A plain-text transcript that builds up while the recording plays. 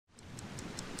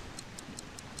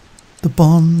The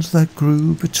bond that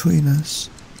grew between us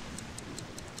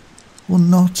will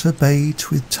not abate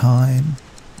with time.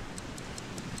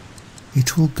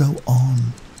 It will go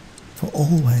on for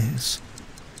always.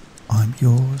 I'm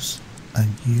yours and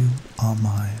you are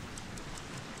mine.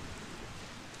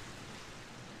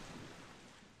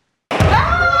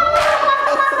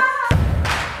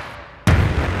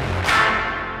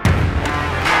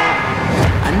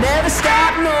 I never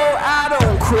stop, no, I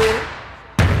don't quit.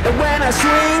 And when I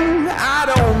swing, I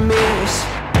don't miss.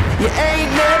 You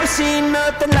ain't never seen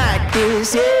nothing like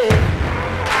this, yeah,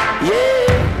 yeah.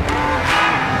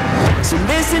 So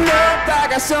listen up, I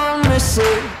got something to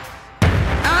say.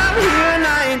 I'm here and I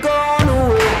ain't going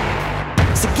away.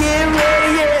 So get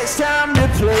ready, yeah, it's time to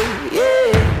play,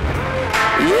 yeah,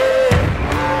 yeah.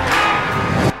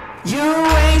 You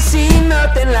ain't seen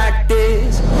nothing like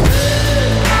this.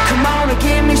 Come on and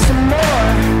give me some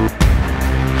more.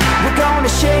 We're gonna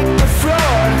shake the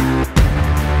floor,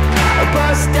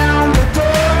 bust down the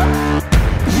door.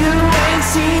 You ain't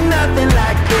seen nothing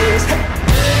like this.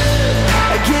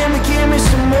 Give me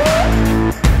some more.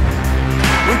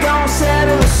 We're gonna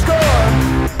settle the score.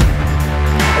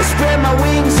 I spread my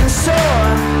wings and soar.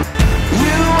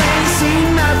 You ain't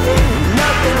seen nothing,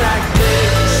 nothing like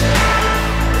this.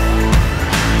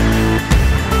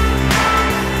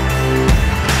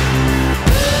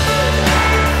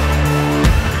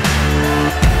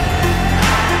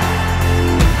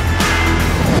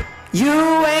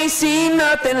 You ain't seen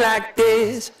nothing like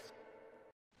this.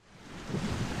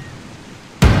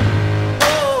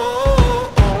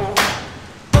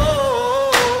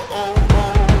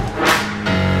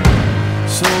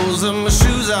 Soles of my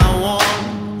shoes are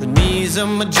worn, the knees of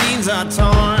my jeans are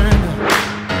torn.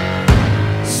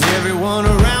 As everyone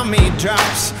around me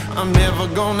drops, I'm never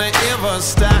gonna ever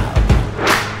stop.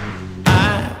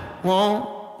 I won't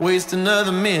waste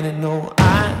another minute, no,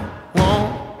 I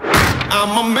won't.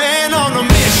 I'm a man on a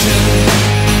mission.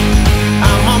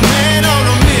 I'm a man on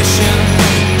a mission.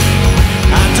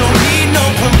 I don't need no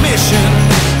permission.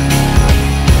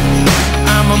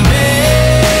 I'm a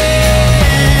man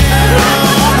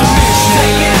on a mission.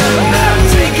 Take it up now,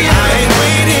 take it up. I ain't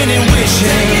waiting and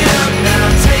wishing. Take it up now,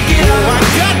 take it up. Oh, I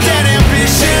got that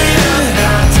ambition. Take it up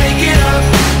now, take it up.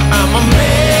 I'm a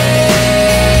man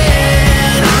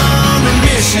on a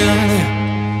mission.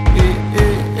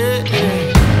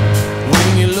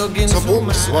 Co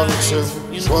Bóg złączył,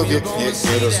 człowiek niech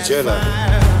nie rozdziela.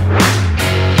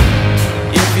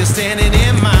 If you're standing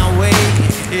in my way,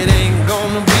 it ain't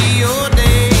gonna be your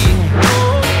day.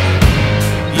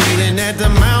 Leaning at the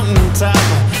mountaintop,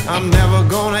 I'm never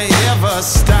gonna ever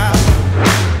stop.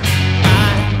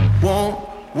 I won't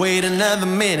wait another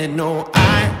minute, no,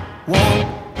 I won't.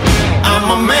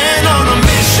 I'm a man on a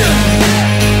mission.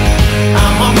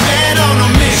 I'm a